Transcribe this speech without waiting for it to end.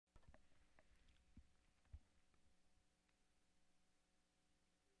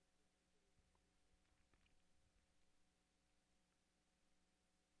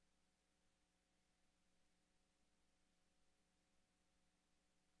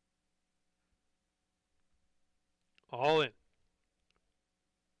All in.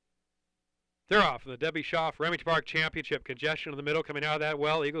 They're off in the Debbie Schauf Remington Park Championship. Congestion in the middle coming out of that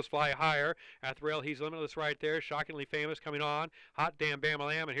well. Eagles fly higher. At the rail, he's limitless right there. Shockingly famous coming on. Hot damn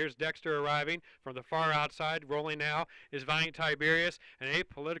bam-a-lam. And here's Dexxter arriving from the far outside. Rolling now is Valiant Tiberius. And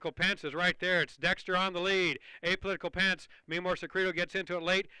Apolitical Pence is right there. It's Dexxter on the lead. Apolitical Pence. Memor Secreto gets into it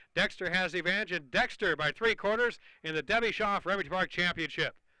late. Dexxter has the advantage. And Dexxter by 3/4 in the Debbie Schauf Remington Park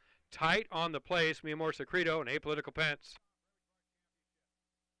Championship. Tight on the place. Memor Secreto and Apolitical Pence.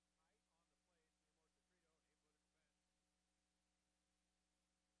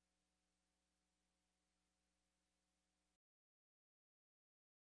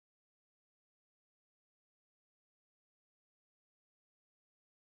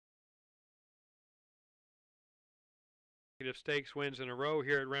 Stakes wins in a row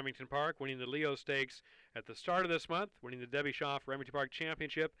here at Remington Park, winning the Leo Stakes at the start of this month, winning the Debbie Schauf Remington Park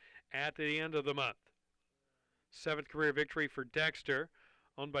Championship at the end of the month. 7th career victory for Dexxter,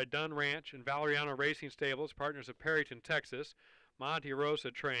 owned by Dunn Ranch and Valeriano Racing Stables, partners of Perryton, Texas. Monty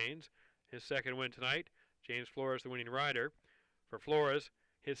Arrossa trains. His 2nd win tonight. James Flores, the winning rider. For Flores,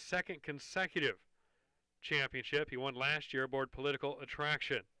 his 2nd consecutive championship. He won last year aboard Political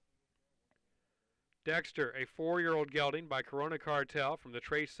Attraction. Dexxter, a 4-year-old gelding by Corona Cartel from the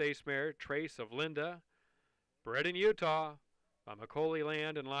Trace Sace mare, Trace of Linda, bred in Utah by Macaulay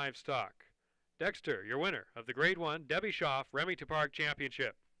Land and Livestock. Dexxter, your winner of the Grade 1 Debbie Schauf Remington Park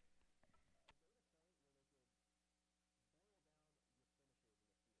Championship.